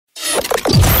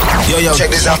Yo, check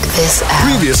this out.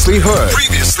 Previously heard.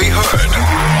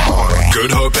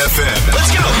 Good Hope FM.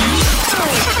 Let's go.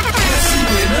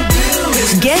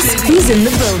 Guess who's in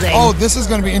the building? Oh, this is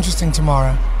going to be interesting,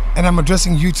 Tamara. And I'm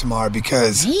addressing you, Tamara,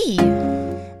 because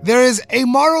there is a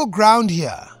moral ground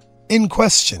here in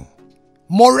question.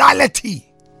 Morality.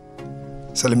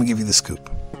 So let me give you the scoop.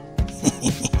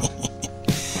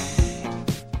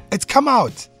 It's come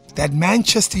out that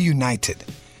Manchester United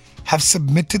have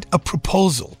submitted a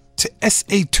proposal to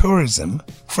SA Tourism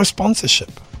for sponsorship.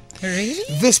 Really?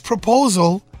 This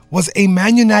proposal was a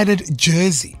Man United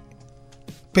jersey,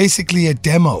 basically a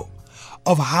demo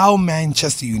of how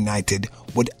Manchester United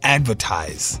would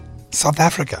advertise South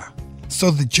Africa. So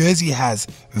the jersey has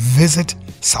Visit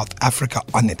South Africa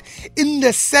on it in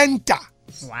the center.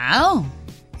 Wow.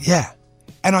 Yeah.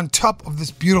 And on top of this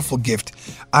beautiful gift,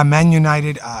 Man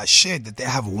United shared that they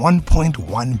have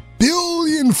 1.1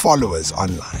 billion followers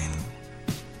online.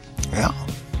 Yeah.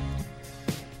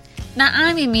 Now,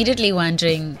 I'm immediately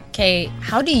wondering, Kay,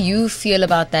 how do you feel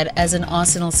about that as an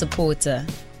Arsenal supporter?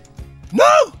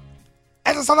 No!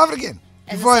 As a South African.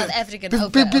 As a South African,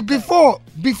 okay.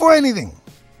 Before anything.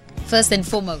 First and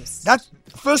foremost. That's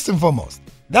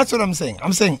what I'm saying.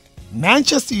 I'm saying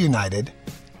Manchester United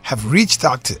have reached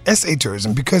out to SA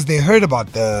Tourism because they heard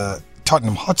about the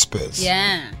Tottenham Hotspurs.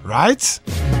 Yeah. Right?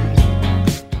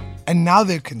 And now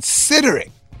they're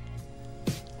considering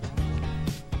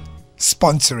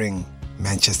sponsoring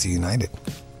Manchester United.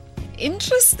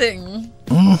 Interesting.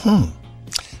 I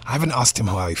haven't asked him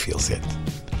how he feels yet.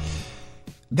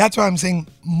 That's why I'm saying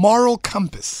moral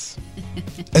compass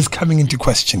is coming into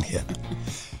question here.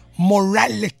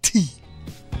 Morality.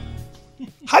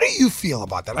 How do you feel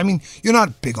about that? I mean, you're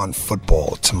not big on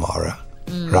football, Tamara,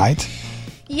 right?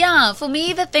 Yeah, for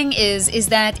me, the thing is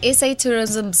that SA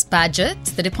Tourism's budget,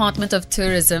 the Department of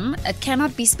Tourism, it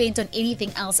cannot be spent on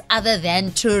anything else other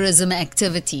than tourism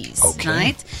activities,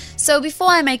 right? So before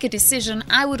I make a decision,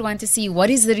 I would want to see what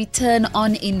is the return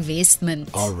on investment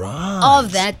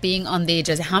of that being on their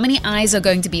jersey. How many eyes are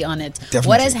going to be on it? Definitely.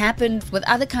 What has happened with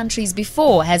other countries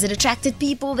before? Has it attracted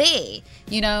people there?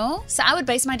 You know? So I would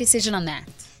base my decision on that.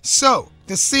 So,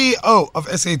 the CEO of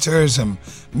SA Tourism,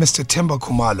 Mr. Themba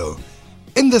Khumalo,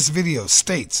 in this video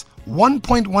states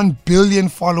 1.1 billion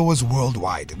followers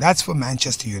worldwide. That's for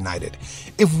Manchester United.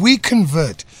 If we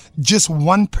convert just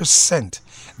 1%,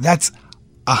 that's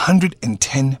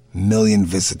 110 million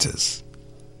visitors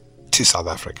to South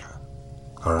Africa.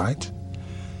 All right?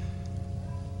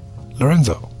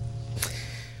 Lorenzo.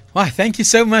 Why, thank you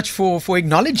so much for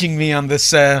acknowledging me on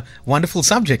this wonderful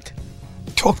subject.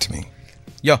 Talk to me.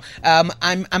 Yeah, I'm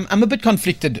a bit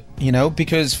conflicted,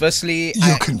 because firstly...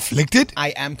 You're conflicted? I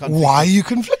am conflicted. Why are you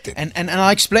conflicted? And I'll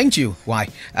explain to you why.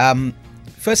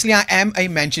 Firstly, I am a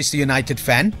Manchester United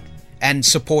fan and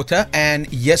supporter,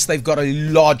 and yes, they've got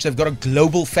a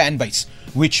global fan base,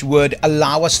 which would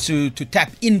allow us to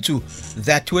tap into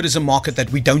that tourism market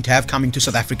that we don't have coming to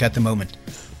South Africa at the moment.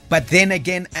 But then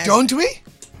again... Don't we?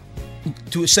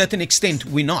 To a certain extent,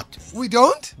 we're not. We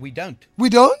don't? We don't. We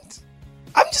don't?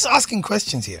 I'm just asking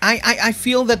questions here. I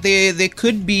feel that there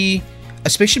could be,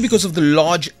 especially because of the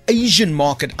large Asian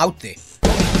market out there.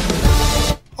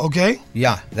 Okay.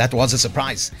 Yeah, that was a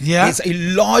surprise. Yeah. There's a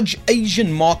large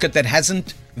Asian market that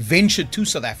hasn't ventured to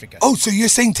South Africa. Oh, so you're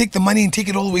saying take the money and take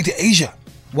it all the way to Asia?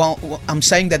 Well, I'm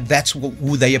saying that's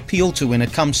who they appeal to when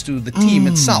it comes to the team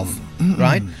itself,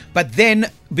 right? But then,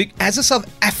 as a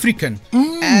South African,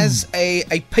 as a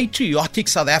patriotic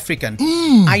South African,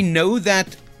 I know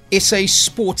that SA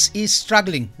Sports is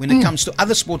struggling when it comes to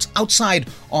other sports outside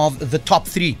of the top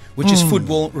three, which is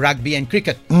football, rugby and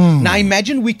cricket. Now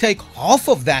imagine we take half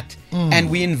of that and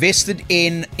we invested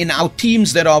in our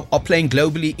teams that are playing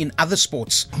globally in other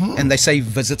sports, and they say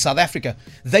visit South Africa.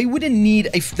 They wouldn't need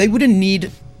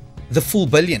the full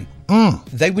billion.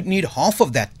 They would need half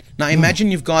of that. Now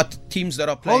imagine you've got teams that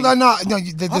are playing... Hold on, no,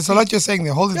 there's a lot you're saying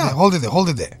there. Hold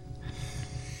it there.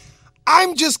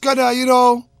 I'm just gonna,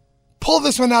 pull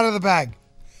this one out of the bag.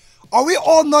 Are we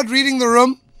all not reading the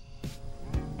room?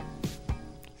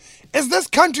 Is this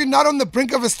country not on the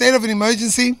brink of a state of an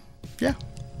emergency? Yeah.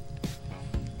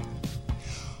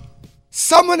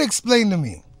 Someone explain to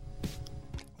me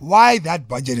why that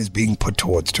budget is being put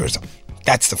towards tourism.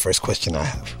 That's the first question I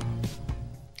have.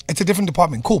 It's a different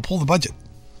department. Cool, pull the budget.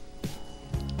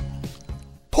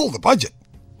 Pull the budget.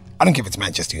 I don't care if it's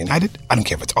Manchester United. I don't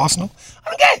care if it's Arsenal. I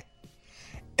don't care.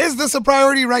 Is this a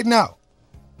priority right now?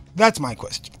 That's my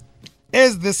question.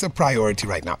 Is this a priority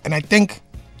right now? And I think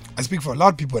I speak for a lot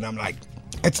of people and I'm like,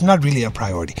 it's not really a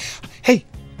priority. Hey,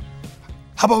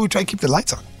 how about we try to keep the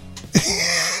lights on?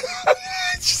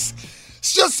 It's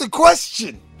just a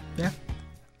question. Yeah.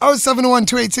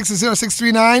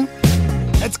 0712860639.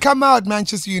 It's come out.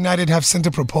 Manchester United have sent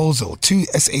a proposal to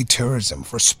SA Tourism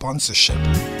for sponsorship.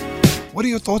 What are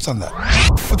your thoughts on that?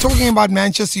 We're talking about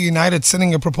Manchester United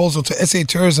sending a proposal to SA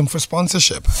Tourism for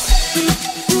sponsorship.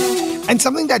 And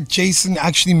something that Jason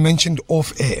actually mentioned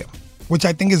off air, which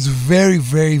I think is very,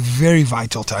 very, very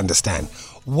vital to understand.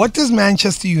 What does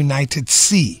Manchester United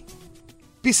see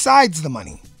besides the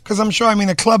money? Because I'm sure,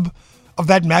 a club of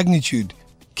that magnitude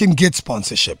can get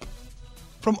sponsorship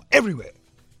from everywhere.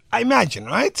 I imagine,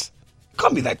 right?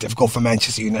 Can't be that difficult for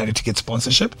Manchester United to get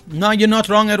sponsorship. No, you're not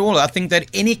wrong at all. I think that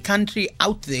any country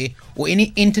out there or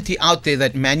any entity out there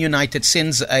that Man United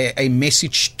sends a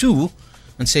message to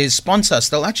and says sponsor us,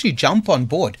 they'll actually jump on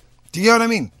board. Do you know what I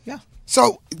mean? Yeah.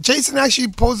 So Jason actually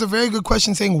posed a very good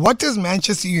question saying, what does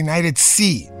Manchester United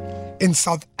see in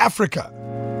South Africa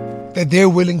that they're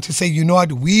willing to say, you know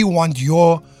what, we want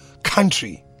your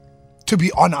country to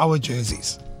be on our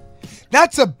jerseys?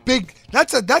 That's a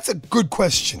good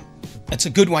question. It's a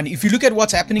good one. If you look at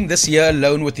what's happening this year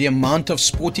alone with the amount of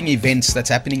sporting events that's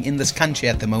happening in this country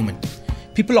at the moment,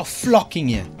 people are flocking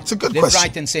here. It's a good Left, question.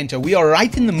 right and center. We are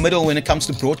right in the middle when it comes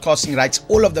to broadcasting rights,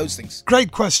 all of those things.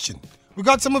 Great question. We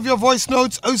got some of your voice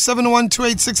notes,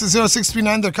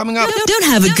 0712860639. They're coming up. Don't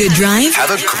have a good drive.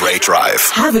 Have a great drive.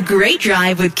 Have a great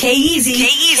drive with K-Easy.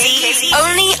 K-Easy.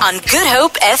 Only on Good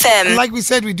Hope FM. Like we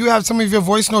said, we do have some of your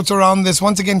voice notes around this.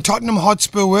 Once again, Tottenham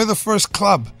Hotspur were the first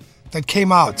club that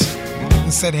came out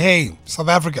and said, hey, South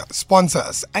Africa, sponsor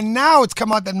us. And now it's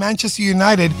come out that Manchester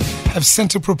United have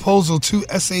sent a proposal to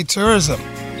SA Tourism.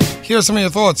 Here are some of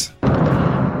your thoughts.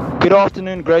 Good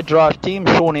afternoon, Great Drive team.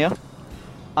 Sean here.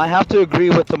 I have to agree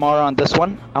with Tamara on this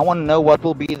one. I want to know what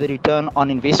will be the return on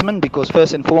investment because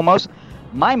first and foremost,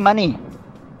 my money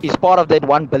is part of that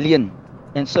 1 billion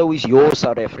and so is yours,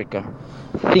 South Africa.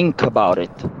 Think about it.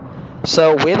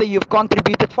 So whether you've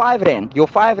contributed 5 rand, your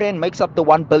 5 rand makes up the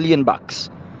 1 billion bucks.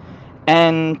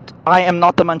 And I am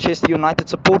not a Manchester United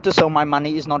supporter, so my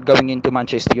money is not going into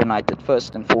Manchester United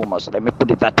first and foremost. Let me put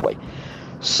it that way.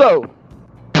 So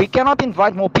we cannot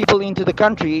invite more people into the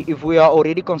country if we are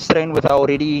already constrained with our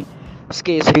already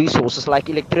scarce resources like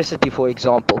electricity, for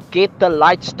example. Get the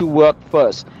lights to work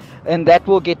first, and that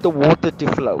will get the water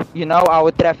to flow. You know,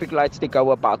 our traffic lights to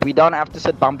go about. We don't have to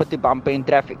sit bumper to bumper in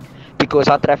traffic because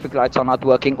our traffic lights are not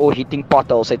working or hitting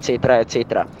potholes, etc.,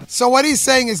 etc. So what he's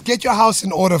saying is get your house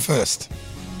in order first,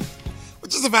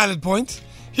 which is a valid point.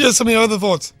 Here's some of your other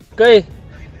thoughts. Okay,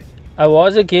 I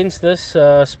was against this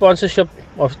sponsorship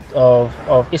of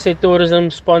SA Tourism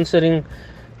sponsoring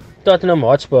Tottenham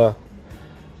Hotspur.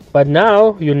 But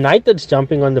now United's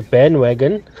jumping on the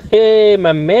bandwagon. Hey,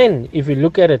 my man, if you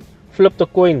look at it, flip the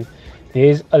coin.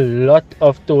 There's a lot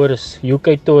of tourists,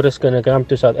 UK tourists, going to come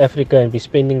to South Africa and be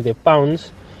spending their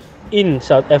pounds in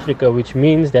South Africa, which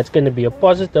means that's going to be a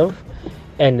positive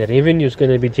and revenue is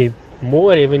going to be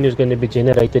more revenue is going to be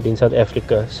generated in South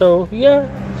Africa. So, yeah,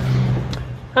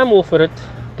 I'm all for it.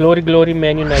 Glory, glory,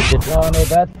 Man United. Yeah, no,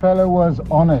 that fella was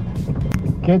on it.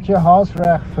 Get your house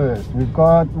rack first. We've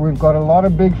got a lot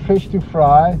of big fish to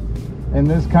fry in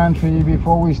this country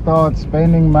before we start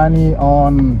spending money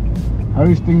on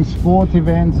hosting sport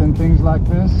events and things like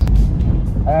this.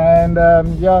 And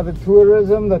the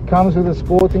tourism that comes with a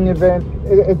sporting event,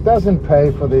 it doesn't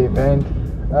pay for the event.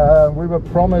 We were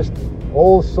promised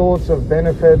all sorts of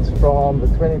benefits from the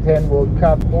 2010 World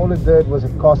Cup. All it did was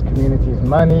it cost communities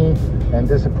money and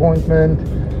disappointment.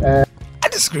 I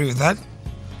disagree with that.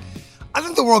 I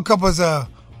think the World Cup was a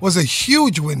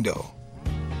huge window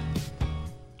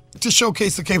to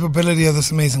showcase the capability of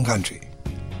this amazing country.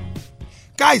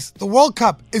 Guys, the World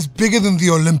Cup is bigger than the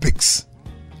Olympics.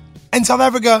 And South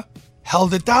Africa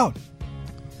held it down.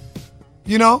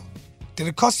 You know, did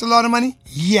it cost a lot of money?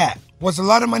 Yeah. Was a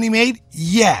lot of money made?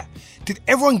 Yeah. Did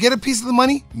everyone get a piece of the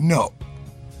money? No.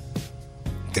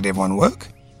 Did everyone work?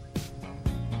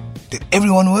 Did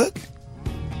everyone work?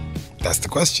 That's the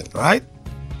question, right?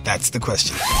 That's the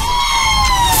question.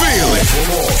 Feel it.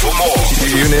 For more,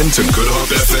 tune in to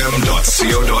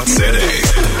goodhopefm.co.za.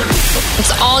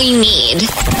 It's all you need.